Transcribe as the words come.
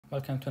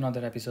welcome to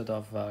another episode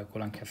of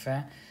Golang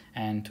Cafe,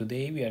 and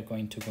today we are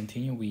going to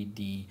continue with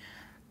the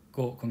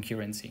Go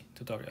concurrency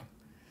tutorial.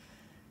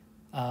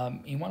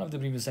 In one of the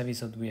previous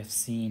episodes we have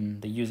seen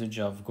the usage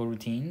of Go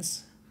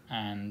routines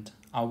and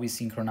how we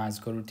synchronize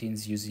Go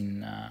routines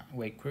using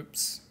wait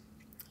groups.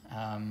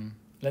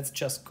 Let's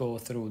just go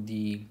through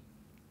the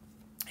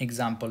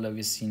example that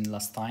we've seen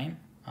last time.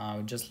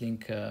 I'll just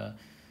link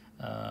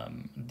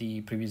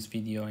the previous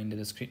video in the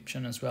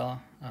description as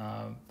well,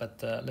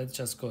 but let's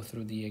just go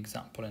through the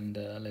example and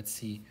let's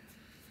see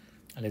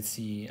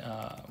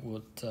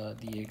what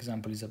the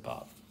example is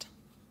about.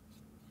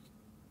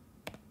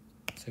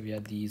 So we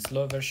have the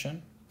slow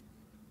version.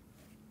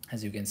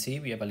 As you can see,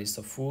 we have a list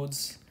of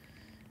foods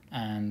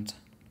and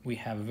we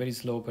have a very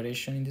slow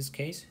operation in this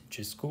case, which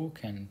is cook,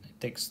 and it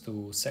takes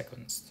 2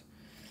 seconds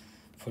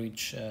for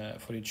each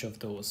of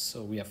those.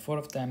 So we have 4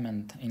 of them,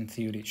 and in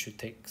theory it should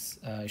take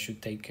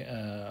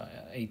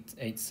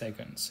 8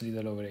 seconds, a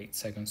little over 8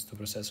 seconds to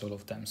process all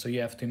of them. So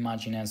you have to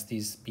imagine as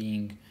this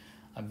being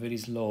a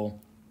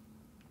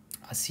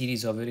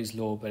series of very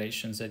slow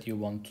operations that you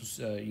want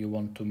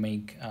to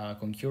make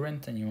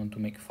concurrent, and you want to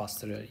make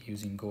faster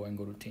using Go and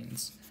Go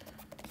routines.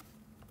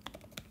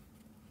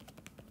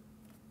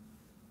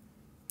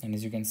 And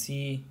as you can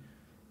see,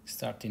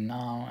 starting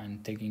now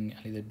and taking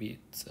a little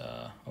bit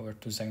over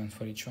 2 seconds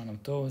for each one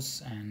of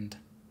those, and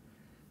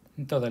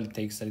in total it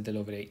takes a little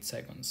over 8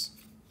 seconds.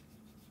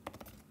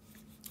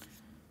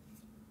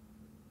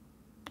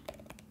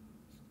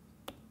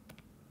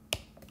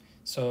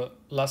 So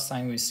last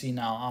time we see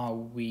now how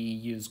we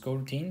use Go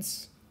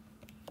routines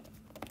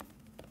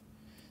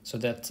so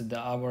that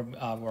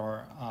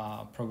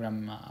our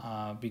program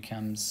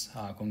becomes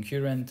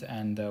concurrent,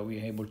 and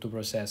we're able to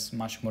process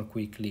much more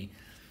quickly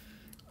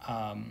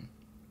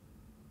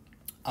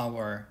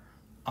our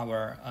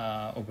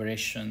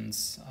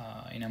operations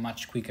in a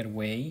much quicker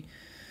way.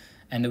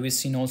 And we've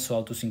seen also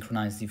how to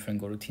synchronize different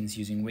Go routines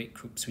using wait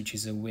groups, which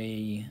is a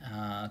way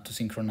to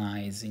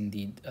synchronize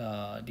indeed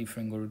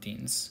different Go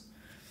routines.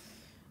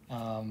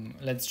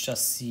 Let's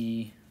just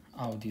see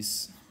how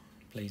this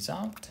plays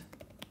out.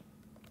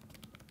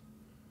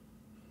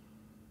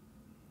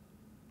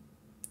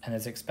 And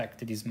as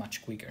expected, is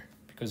much quicker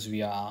because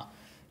we are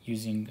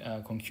using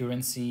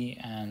concurrency,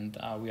 and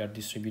we are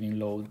distributing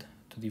load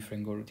to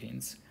different Go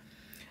routines.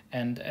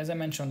 And as I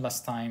mentioned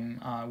last time,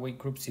 wait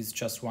groups is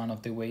just one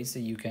of the ways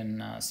that you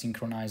can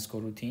synchronize Go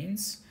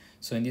routines.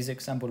 So in this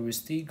example, we're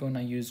still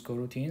gonna use Go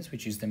routines,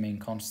 which is the main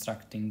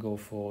construct in Go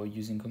for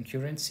using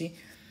concurrency,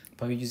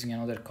 but we're using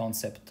another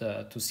concept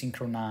to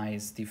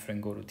synchronize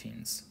different Go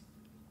routines.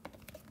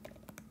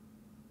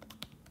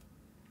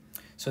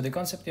 So the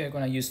concept we are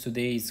going to use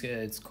today is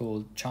it's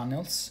called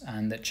channels,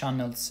 and the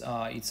channels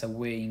it's a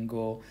way in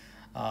Go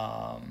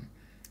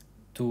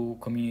to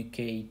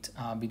communicate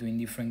between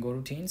different Go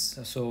routines.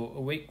 So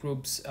wait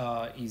groups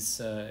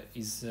is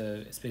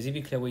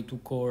specifically a way to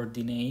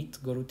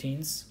coordinate Go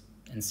routines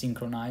and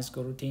synchronize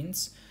Go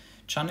routines.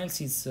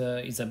 Channels is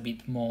a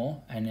bit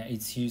more, and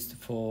it's used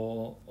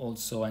for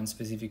also and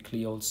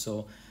specifically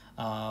also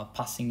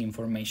passing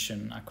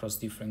information across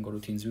different Go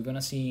routines. We're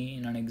gonna see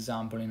in an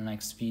example in the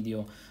next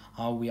video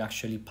how we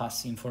actually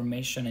pass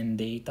information and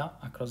data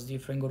across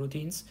different Go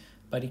routines,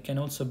 but it can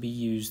also be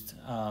used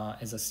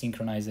as a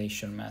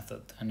synchronization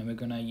method, and we're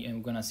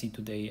gonna see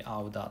today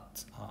how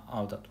that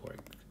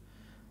works.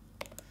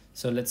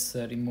 So let's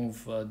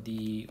remove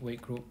the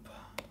wait group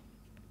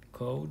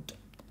code,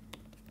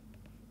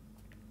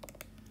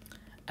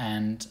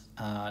 and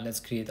let's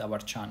create our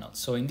channel.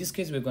 So in this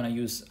case, we're gonna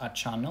use a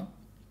channel.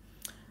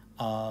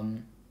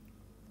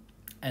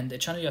 And the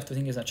channel, you have to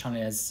think as a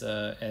channel as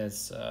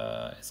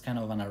kind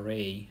of an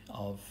array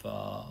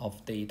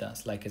of data,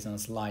 like as a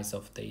slice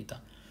of data,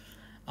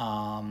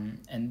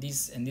 and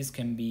this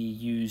can be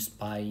used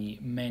by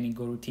many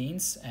Go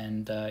routines,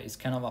 and it's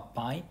kind of a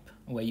pipe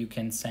where you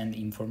can send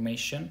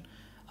information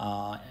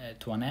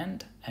to an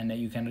end, and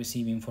you can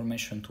receive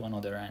information to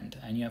another end,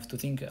 and you have to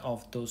think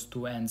of those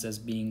 2 ends as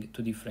being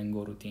 2 different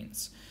Go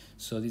routines.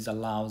 So this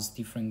allows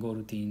different Go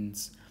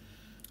routines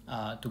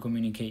to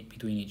communicate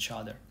between each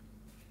other.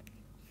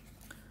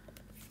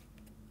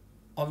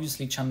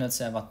 Obviously, channels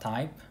have a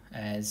type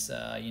as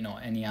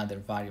any other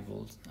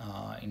variable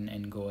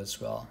in Go as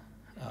well.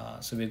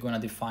 So we're gonna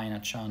define a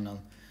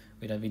channel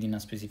within a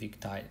specific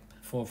type.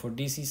 For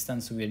this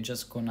instance, we're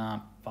just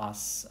gonna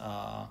pass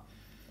a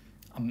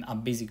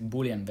basic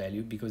Boolean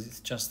value because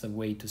it's just a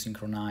way to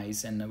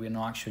synchronize, and we're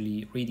not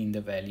actually reading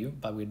the value,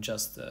 but we're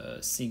just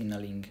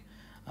signaling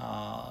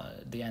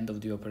the end of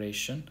the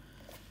operation.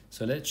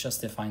 So let's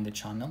just define the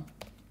channel.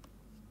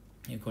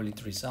 You call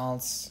it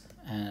results,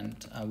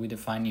 and we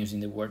define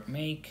using the word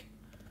make,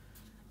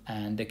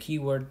 and the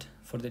keyword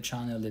for the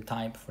channel, the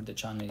type for the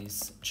channel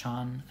is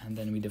chan, and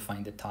then we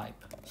define the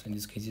type. So in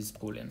this case it's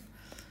Boolean.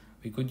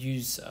 We could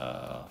use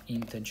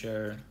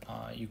integer,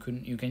 you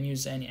can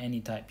use any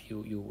type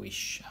you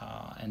wish,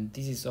 and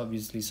this is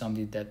obviously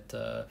something that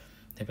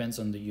depends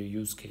on your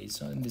use case.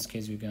 So in this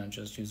case we're gonna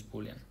just use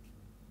Boolean.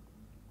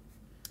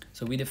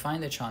 So we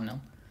define the channel,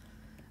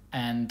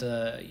 And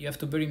you have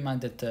to bear in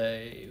mind that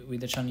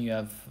with the channel you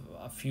have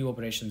a few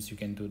operations you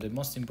can do. The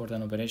most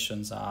important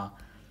operations are,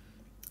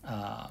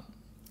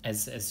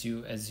 as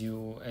you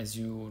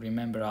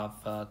remember,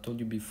 I've told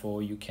you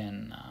before, you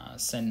can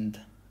send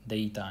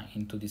data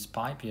into this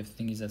pipe. You have to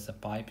think it as a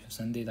pipe. You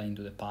send data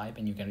into the pipe,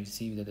 and you can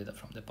receive the data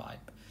from the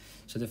pipe.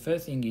 So the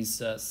first thing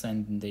is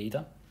send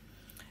data,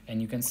 and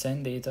you can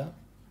send data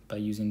by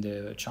using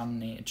the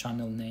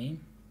channel name,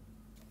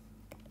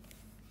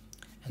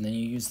 and then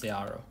you use the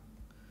arrow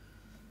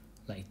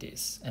like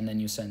this, and then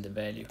you send the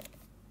value.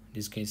 In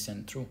this case,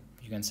 send true.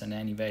 You can send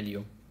any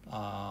value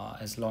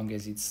as long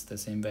as it's the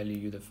same value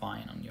you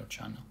define on your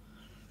channel.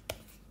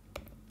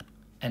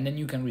 And then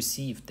you can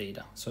receive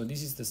data. So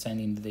this is the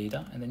sending the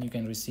data, and then you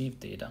can receive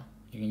data.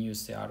 You can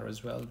use the arrow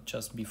as well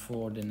just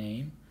before the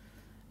name,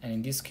 and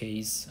in this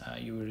case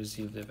you will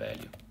receive the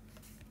value.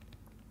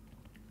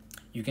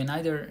 You can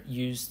either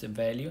use the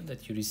value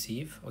that you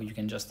receive, or you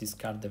can just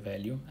discard the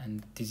value,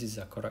 and this is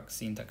a correct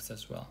syntax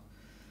as well.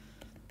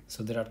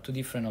 So there are two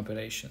different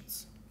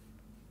operations.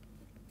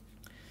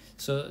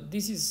 So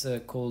this is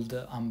called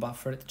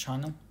unbuffered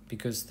channel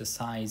because the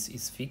size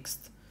is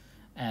fixed,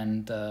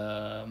 and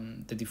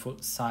the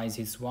default size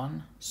is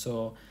 1.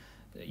 So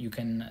you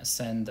can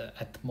send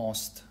at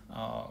most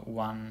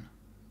one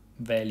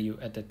value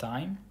at a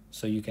time.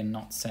 So you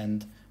cannot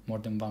send more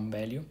than one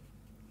value.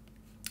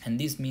 And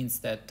this means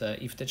that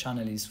if the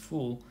channel is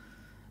full,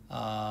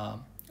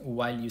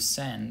 while you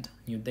send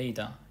new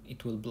data,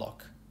 it will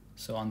block.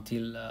 So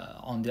until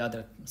on the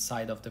other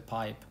side of the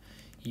pipe,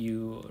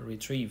 you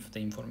retrieve the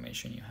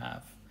information you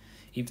have.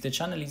 If the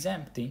channel is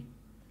empty,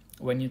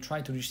 when you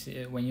try to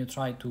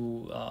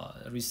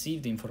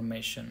receive the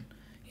information,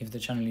 if the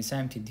channel is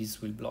empty,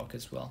 this will block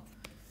as well,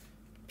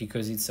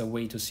 because it's a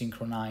way to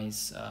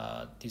synchronize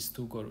these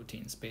two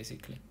coroutines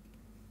basically.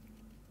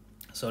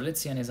 So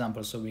let's see an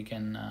example so we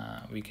can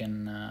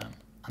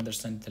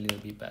understand it a little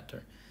bit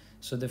better.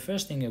 So the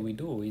first thing that we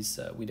do is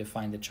we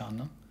define the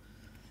channel,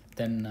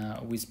 then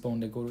we spawn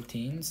the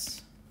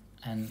coroutines,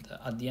 and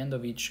at the end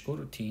of each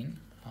coroutine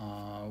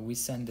we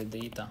send the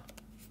data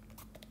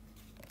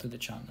to the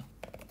channel.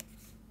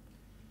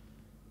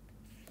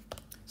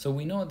 So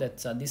we know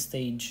that at this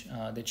stage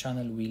the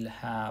channel will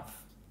have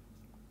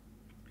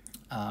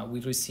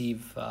will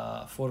receive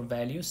 4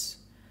 values,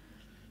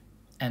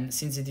 and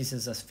since it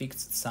is a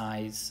fixed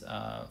size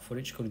for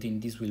each coroutine,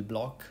 this will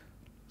block.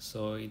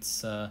 So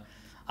it's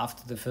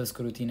after the first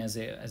coroutine has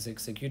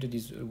executed,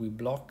 this we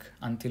block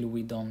until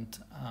we don't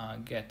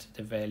get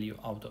the value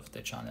out of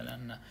the channel.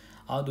 And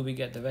how do we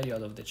get the value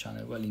out of the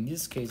channel? Well, in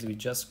this case, we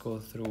just go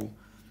through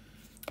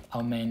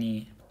how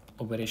many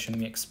operations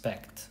we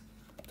expect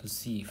to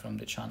see from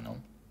the channel,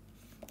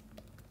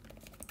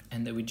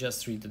 and then we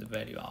just read the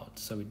value out.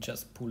 So we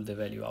just pull the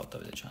value out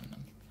of the channel.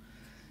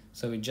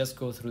 So we just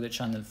go through the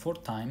channel 4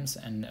 times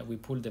and we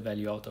pull the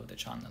value out of the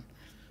channel.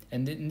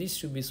 And this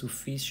should be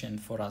sufficient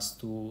for us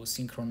to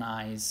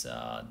synchronize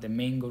the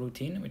main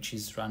coroutine, which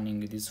is running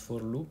this for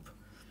loop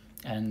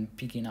and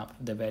picking up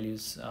the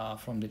values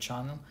from the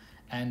channel,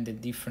 and the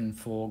different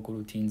 4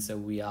 coroutines that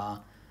we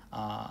are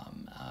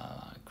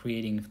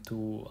creating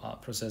to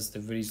process the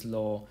very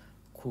slow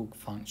cook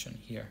function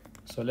here.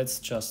 So let's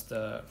just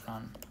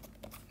run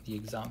the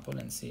example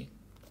and see.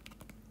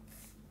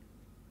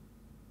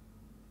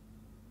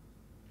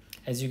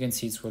 As you can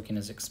see, it's working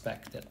as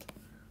expected.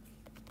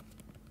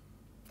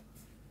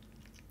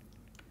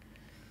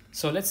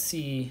 So let's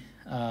see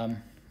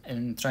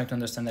and try to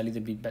understand a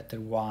little bit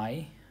better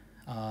why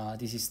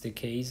this is the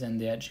case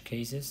and the edge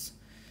cases.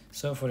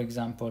 So for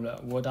example,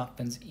 what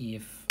happens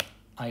if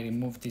I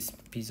remove this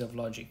piece of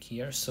logic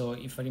here? So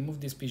if I remove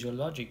this piece of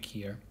logic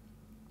here,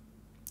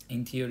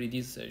 in theory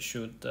this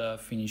should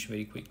finish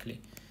very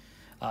quickly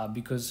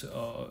because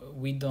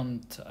we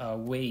don't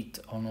wait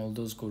on all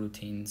those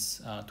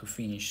coroutines to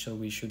finish. So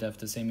we should have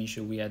the same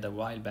issue we had a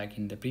while back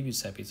in the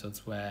previous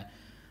episodes, where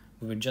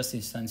we were just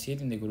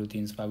instantiating the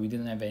coroutines, but we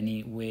didn't have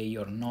any way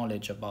or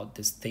knowledge about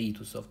the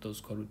status of those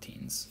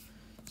coroutines.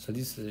 So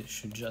this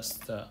should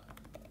just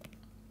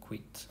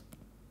quit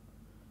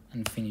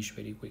and finish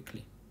very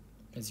quickly,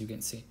 as you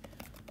can see.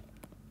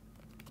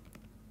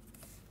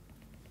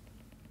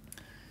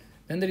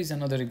 Then there is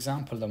another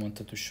example that I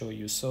wanted to show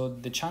you. So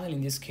the channel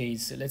in this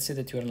case, let's say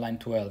that you're on line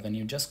 12 and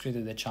you just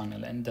created the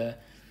channel, and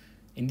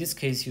in this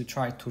case you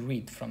try to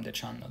read from the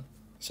channel.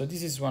 So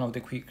this is one of the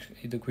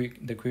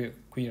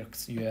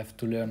quirks you have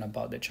to learn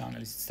about the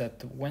channel, is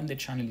that when the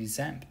channel is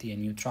empty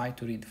and you try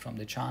to read from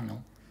the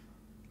channel,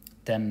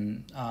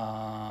 then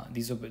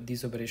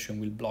this operation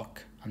will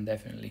block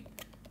indefinitely.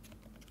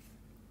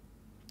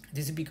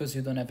 This is because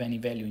you don't have any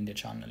value in the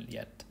channel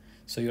yet.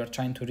 So you are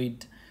trying to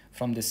read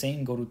from the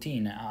same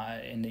coroutine,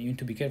 and you need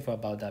to be careful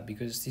about that,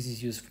 because this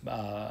is used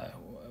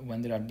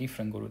when there are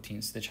different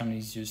coroutines. The channel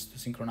is used to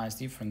synchronize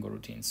different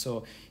coroutines.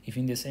 So if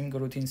in the same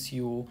coroutines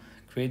you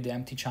create the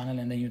empty channel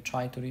and then you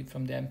try to read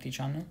from the empty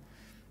channel,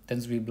 then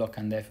it will block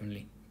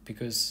indefinitely,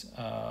 because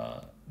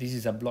this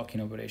is a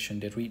blocking operation.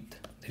 The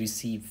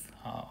receive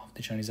of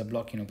the channel is a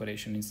blocking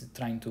operation. It's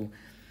trying to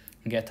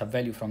get a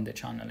value from the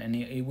channel, and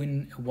it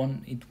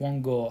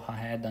won't go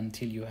ahead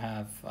until you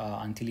have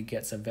until it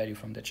gets a value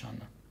from the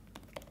channel.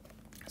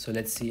 So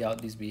let's see how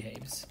this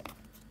behaves.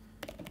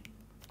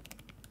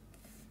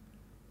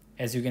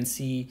 As you can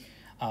see,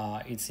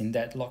 it's in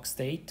deadlock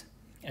state,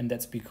 and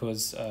that's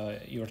because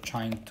you're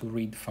trying to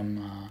read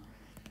from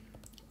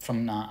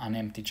an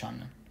empty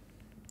channel.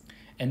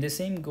 And the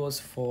same goes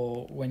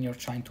for when you're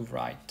trying to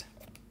write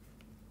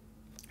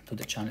to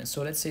the channel.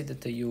 So let's say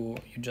that you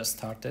just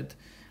started,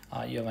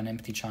 you have an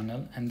empty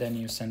channel, and then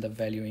you send a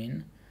value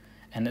in.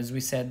 And as we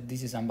said,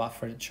 this is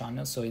unbuffered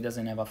channel, so it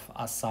doesn't have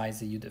a size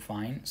that you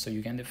define. So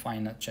you can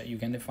define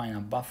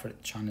a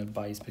buffered channel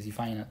by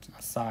specifying a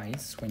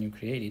size when you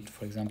create it.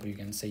 For example, you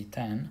can say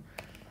 10.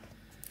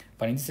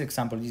 But in this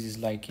example, this is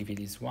like if it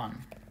is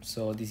 1.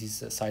 So this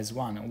is size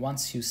 1.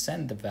 Once you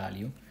send the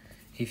value,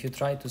 if you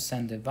try to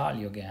send the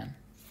value again,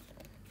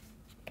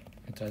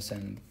 you try to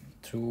send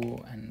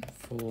true and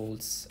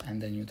false,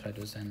 and then you try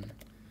to send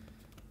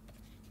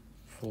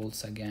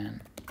false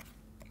again.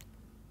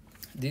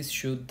 This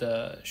should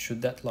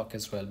deadlock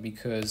as well,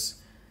 because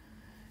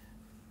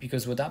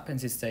what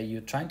happens is that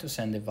you're trying to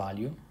send the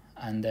value,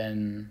 and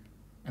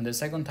the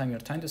second time you're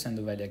trying to send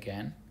the value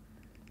again,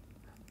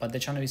 but the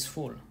channel is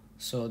full.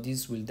 So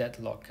this will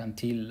deadlock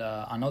until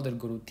another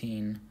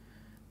coroutine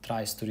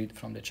tries to read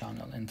from the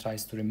channel and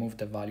tries to remove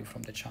the value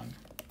from the channel.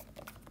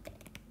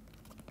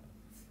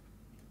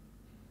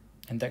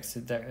 And that's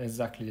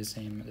exactly the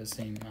same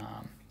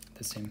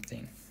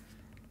thing.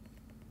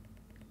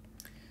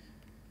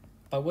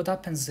 But what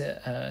happens?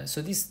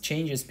 So this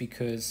changes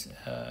because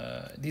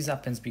this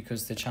happens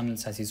because the channel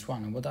size is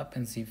 1. And what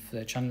happens if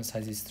the channel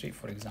size is 3,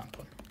 for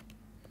example?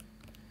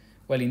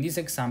 Well, in this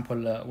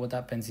example, what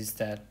happens is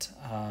that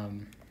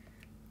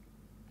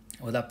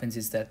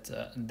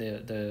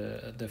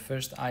the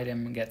first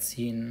item gets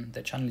in.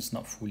 The channel is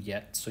not full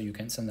yet, so you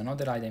can send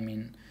another item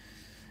in,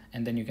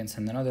 and then you can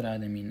send another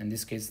item in. In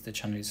this case, the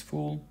channel is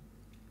full.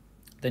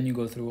 Then you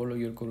go through all of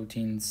your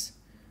coroutines,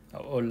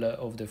 all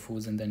of the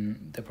fulls, and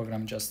then the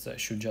program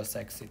should just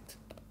exit,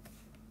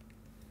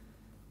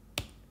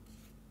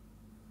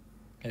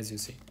 as you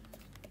see.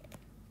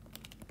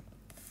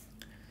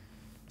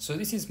 So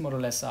this is more or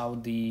less how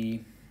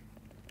the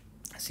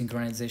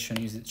synchronization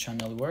using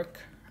channel work.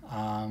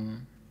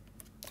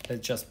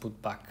 Let's just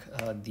put back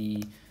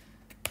the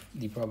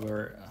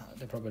proper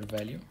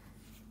value.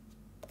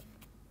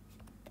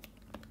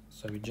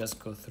 So we just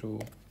go through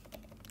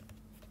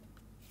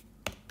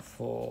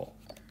 4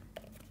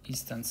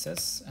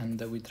 instances,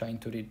 and we're trying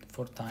to read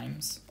 4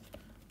 times.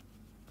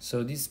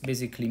 So this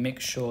basically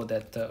makes sure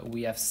that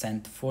we have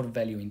sent 4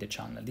 value in the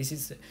channel. This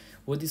is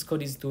what this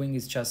code is doing,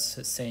 is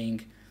just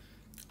saying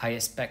I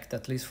expect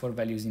at least 4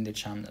 values in the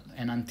channel,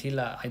 and until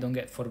I don't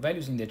get 4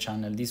 values in the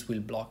channel, this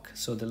will block.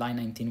 So the line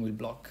 19 will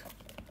block,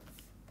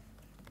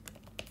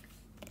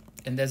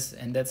 and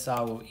that's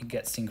how it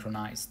gets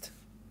synchronized,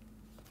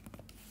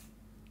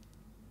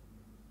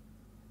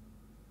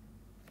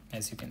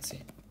 as you can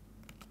see.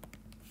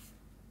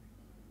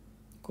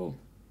 Cool.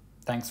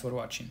 Thanks for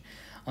watching.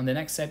 On the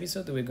next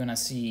episode, we're gonna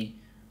see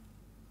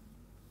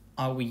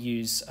how we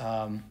use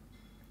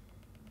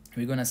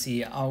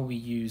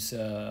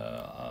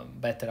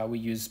better how we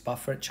use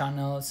buffered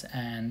channels,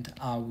 and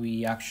how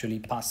we actually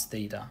pass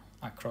data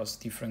across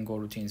different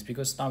coroutines,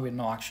 because now we're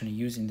not actually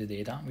using the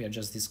data, we are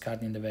just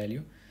discarding the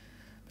value.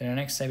 But in the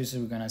next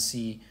episode, we're gonna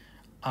see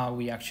how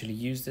we actually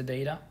use the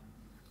data,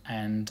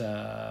 and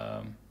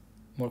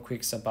more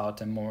quicks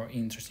about and more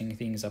interesting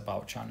things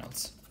about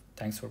channels.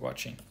 Thanks for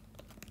watching.